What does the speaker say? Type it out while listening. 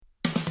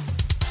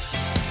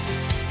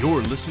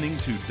You're listening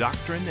to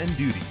Doctrine and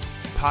Duty,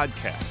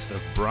 podcast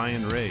of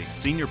Brian Ray,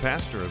 Senior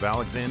Pastor of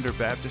Alexander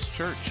Baptist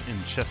Church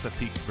in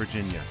Chesapeake,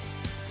 Virginia,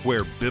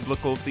 where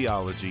biblical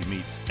theology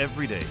meets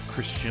everyday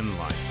Christian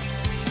life.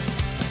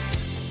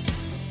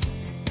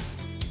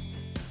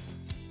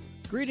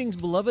 Greetings,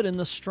 beloved, in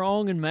the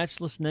strong and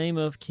matchless name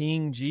of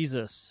King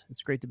Jesus.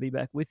 It's great to be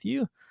back with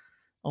you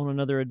on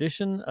another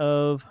edition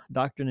of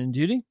Doctrine and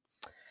Duty.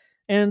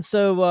 And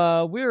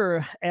so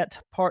we're at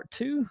part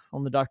 2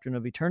 on the Doctrine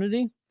of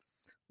Eternity.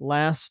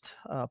 Last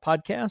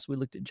podcast, we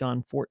looked at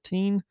John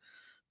 14,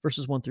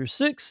 verses 1 through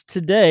 6.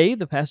 Today,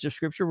 the passage of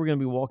Scripture we're going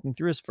to be walking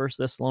through is 1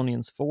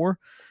 Thessalonians 4,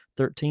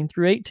 13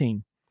 through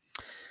 18.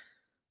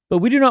 But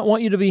we do not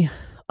want you to be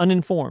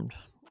uninformed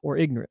or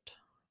ignorant,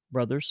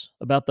 brothers,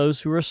 about those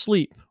who are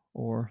asleep,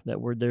 or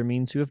that word there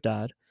means who have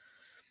died,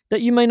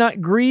 that you may not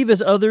grieve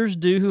as others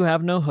do who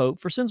have no hope.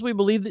 For since we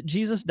believe that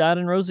Jesus died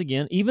and rose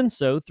again, even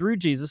so, through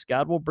Jesus,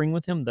 God will bring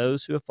with him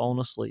those who have fallen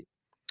asleep.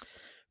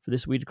 For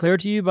this we declare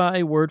to you by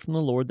a word from the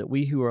Lord, that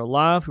we who are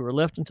alive, who are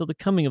left until the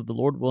coming of the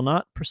Lord, will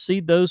not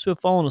precede those who have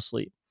fallen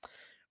asleep.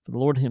 For the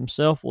Lord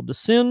himself will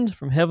descend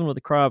from heaven with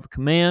a cry of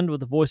command,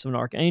 with the voice of an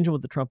archangel,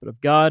 with the trumpet of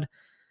God.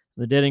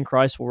 The dead in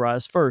Christ will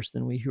rise first.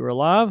 Then we who are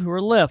alive, who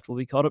are left, will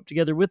be caught up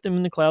together with them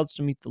in the clouds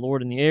to meet the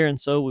Lord in the air, and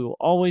so we will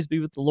always be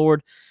with the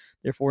Lord.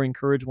 Therefore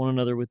encourage one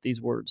another with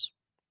these words.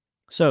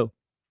 So,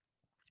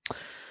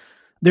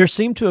 there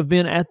seemed to have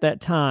been at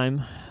that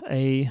time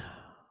a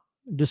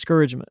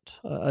discouragement,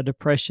 a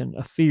depression,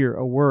 a fear,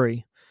 a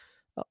worry,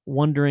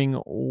 wondering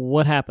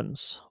what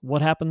happens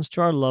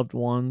to our loved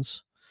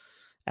ones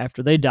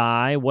after they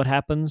die, what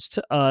happens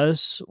to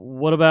us,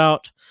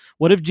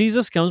 what if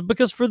Jesus comes?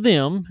 Because for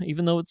them,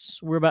 even though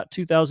we're about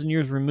 2,000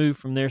 years removed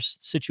from their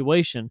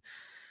situation,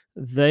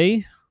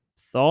 they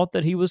thought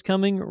that he was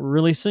coming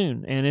really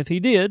soon. And if he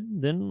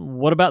did, then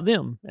what about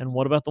them? And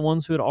what about the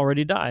ones who had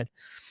already died?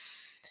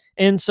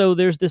 And so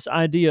there's this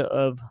idea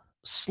of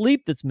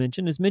sleep that's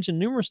mentioned, is mentioned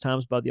numerous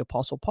times by the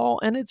Apostle Paul,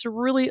 and it's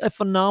really a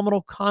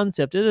phenomenal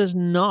concept. It is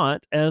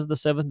not, as the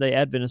Seventh-day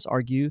Adventists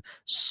argue,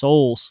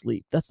 soul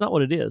sleep. That's not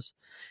what it is.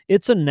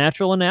 It's a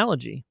natural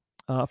analogy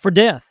for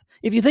death.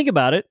 If you think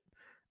about it,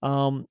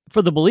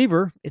 for the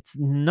believer, it's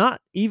not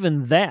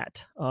even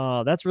that.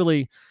 That's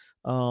really,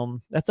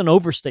 that's an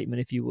overstatement,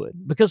 if you would.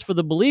 Because for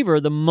the believer,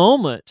 the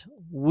moment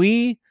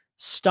we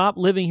stop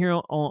living here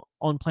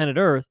on planet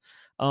Earth,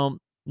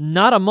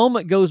 not a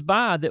moment goes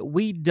by that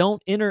we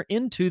don't enter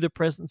into the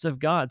presence of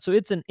God. So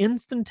it's an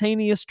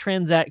instantaneous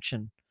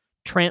transference,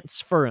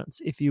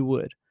 if you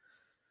would.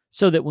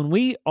 So that when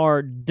we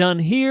are done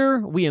here,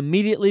 we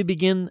immediately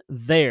begin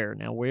there.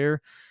 Now, where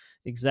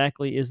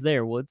exactly is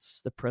there? Well,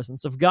 it's the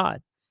presence of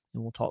God.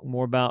 And we'll talk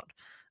more about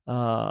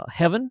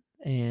heaven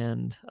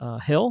and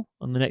hell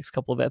on the next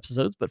couple of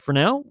episodes. But for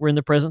now, we're in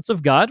the presence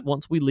of God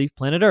once we leave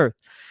planet Earth.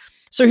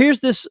 So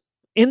here's this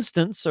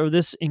instance, or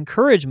this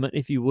encouragement,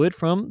 if you would,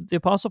 from the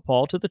Apostle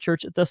Paul to the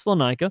church at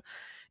Thessalonica.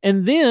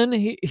 And then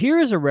here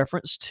is a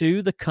reference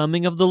to the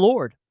coming of the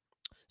Lord.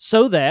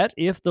 So that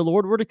if the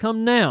Lord were to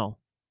come now,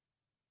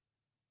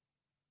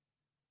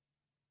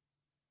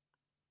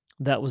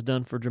 that was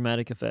done for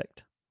dramatic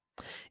effect.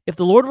 If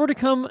the Lord were to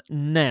come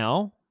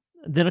now,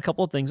 then a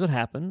couple of things would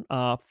happen.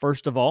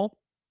 First of all,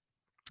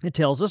 it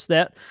tells us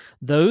that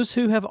those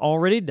who have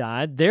already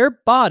died, their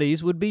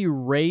bodies would be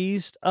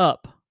raised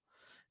up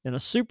in a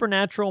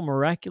supernatural,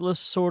 miraculous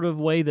sort of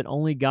way that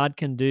only God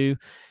can do.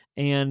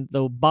 And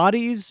the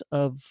bodies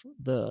of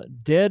the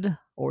dead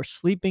or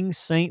sleeping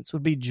saints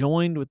would be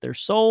joined with their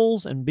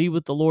souls and be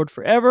with the Lord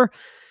forever.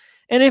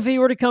 And if he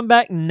were to come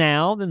back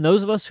now, then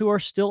those of us who are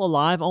still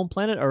alive on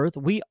planet Earth,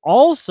 we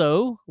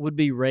also would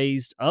be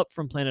raised up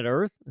from planet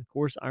Earth. Of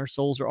course, our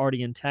souls are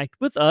already intact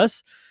with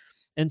us.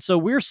 And so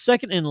we're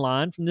second in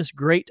line from this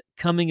great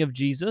coming of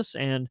Jesus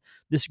and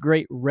this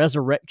great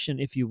resurrection,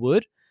 if you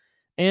would.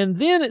 And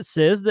then it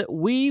says that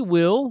we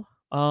will,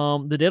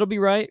 the dead will be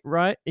right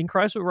in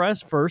Christ will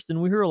rise first,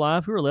 and we who are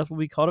alive, who are left, will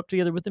be caught up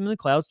together with them in the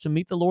clouds to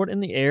meet the Lord in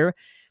the air,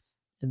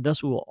 and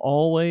thus we will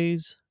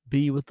always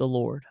be with the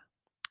Lord.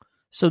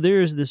 So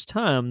there is this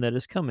time that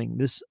is coming,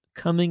 this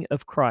coming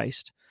of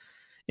Christ,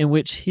 in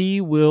which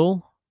he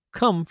will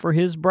come for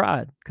his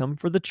bride, come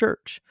for the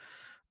church,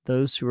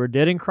 those who are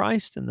dead in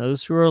Christ and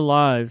those who are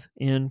alive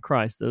in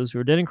Christ. Those who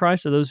are dead in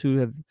Christ are those who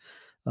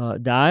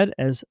have died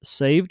as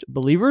saved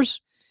believers,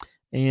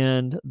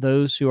 and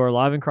those who are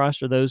alive in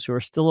Christ are those who are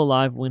still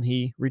alive when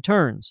he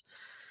returns.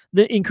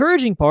 The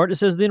encouraging part, it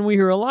says, then we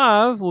who are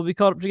alive will be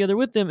caught up together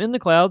with them in the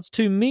clouds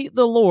to meet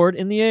the Lord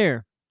in the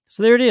air.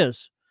 So there it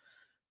is.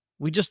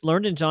 We just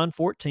learned in John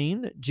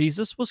 14 that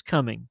Jesus was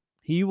coming.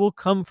 He will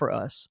come for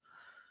us.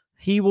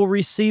 He will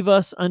receive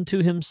us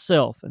unto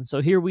himself. And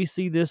so here we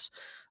see this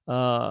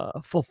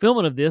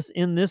fulfillment of this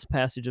in this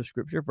passage of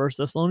Scripture, 1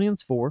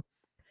 Thessalonians 4,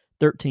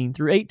 13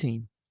 through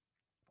 18.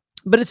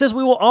 But it says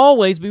we will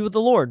always be with the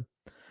Lord.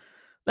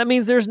 That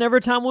means there's never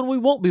a time when we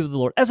won't be with the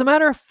Lord. As a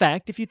matter of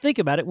fact, if you think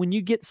about it, when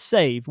you get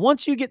saved,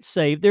 once you get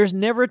saved, there's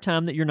never a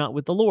time that you're not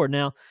with the Lord.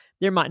 Now,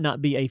 there might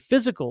not be a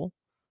physical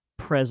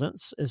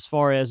presence as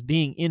far as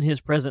being in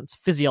his presence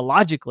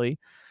physiologically.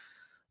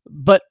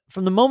 But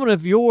from the moment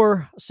of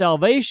your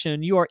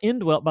salvation, you are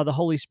indwelt by the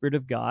Holy Spirit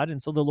of God.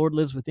 And so the Lord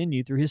lives within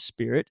you through his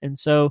Spirit. And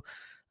so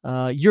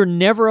you're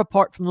never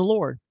apart from the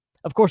Lord.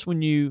 Of course,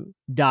 when you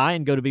die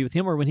and go to be with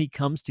him, or when he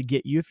comes to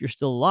get you, if you're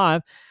still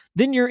alive,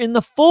 then you're in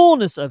the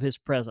fullness of his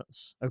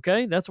presence.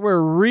 Okay? That's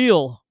where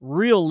real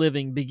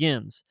living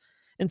begins.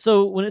 And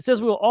so when it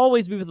says we will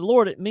always be with the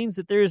Lord, it means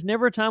that there is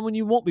never a time when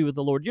you won't be with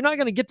the Lord. You're not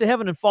going to get to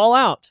heaven and fall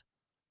out.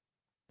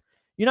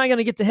 You're not going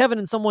to get to heaven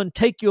and someone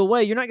take you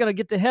away. You're not going to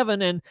get to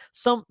heaven and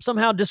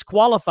somehow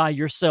disqualify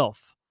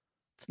yourself.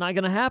 It's not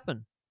going to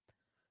happen.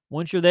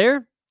 Once you're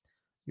there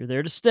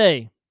to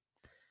stay.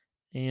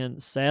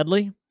 And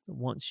sadly,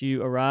 once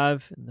you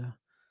arrive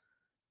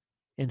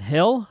in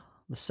hell,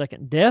 the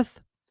second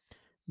death,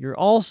 you're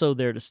also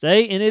there to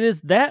stay. And it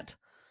is that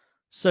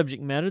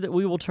subject matter that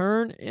we will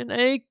turn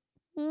in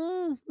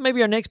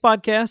maybe our next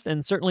podcast,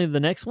 and certainly the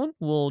next one.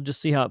 We'll just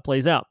see how it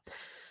plays out.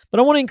 But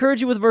I want to encourage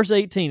you with verse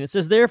 18. It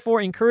says,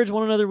 therefore, encourage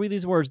one another with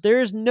these words.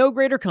 There is no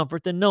greater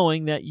comfort than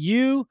knowing that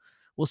you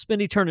will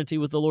spend eternity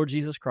with the Lord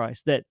Jesus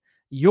Christ, that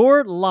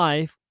your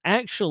life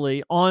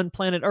actually on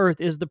planet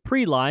Earth is the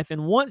pre-life,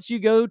 and once you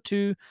go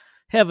to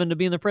heaven to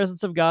be in the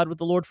presence of God with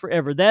the Lord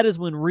forever, that is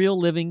when real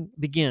living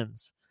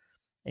begins.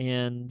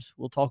 And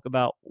we'll talk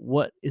about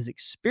what is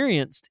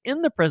experienced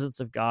in the presence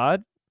of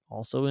God,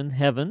 also in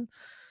heaven,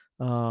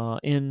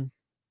 in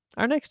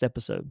our next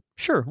episode.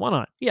 Sure, why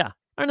not? Yeah,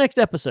 our next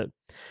episode.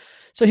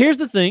 So here's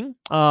the thing.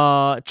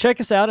 Check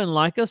us out and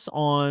like us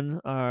on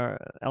our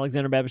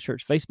Alexander Baptist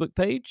Church Facebook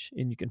page,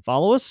 and you can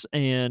follow us.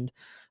 And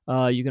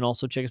you can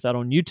also check us out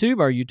on YouTube,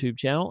 our YouTube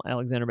channel,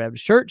 Alexander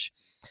Baptist Church.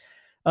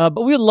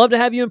 But we would love to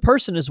have you in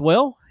person as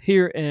well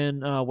here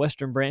in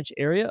Western Branch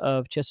area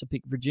of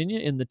Chesapeake, Virginia,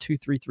 in the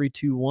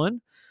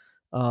 23321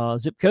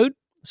 zip code.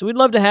 So we'd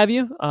love to have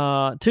you.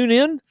 Tune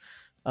in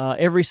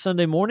every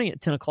Sunday morning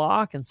at 10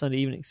 o'clock and Sunday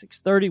evening at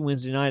 6:30,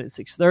 Wednesday night at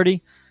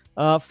 6:30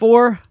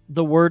 for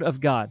the Word of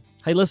God.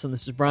 Hey, listen,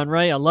 this is Brian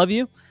Ray. I love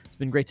you. It's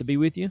been great to be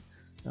with you.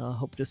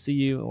 Hope to see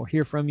you or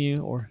hear from you,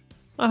 or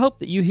I hope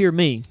that you hear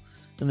me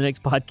in the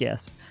next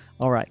podcast.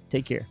 All right,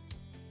 take care.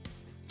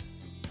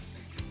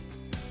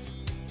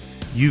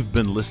 You've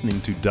been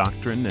listening to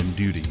Doctrine and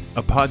Duty,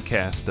 a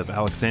podcast of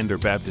Alexander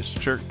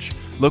Baptist Church,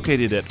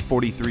 located at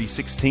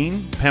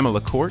 4316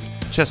 Pamela Court,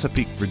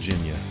 Chesapeake,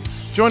 Virginia.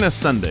 Join us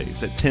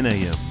Sundays at 10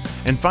 a.m.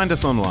 and find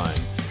us online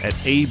at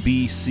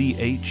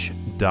abch.org.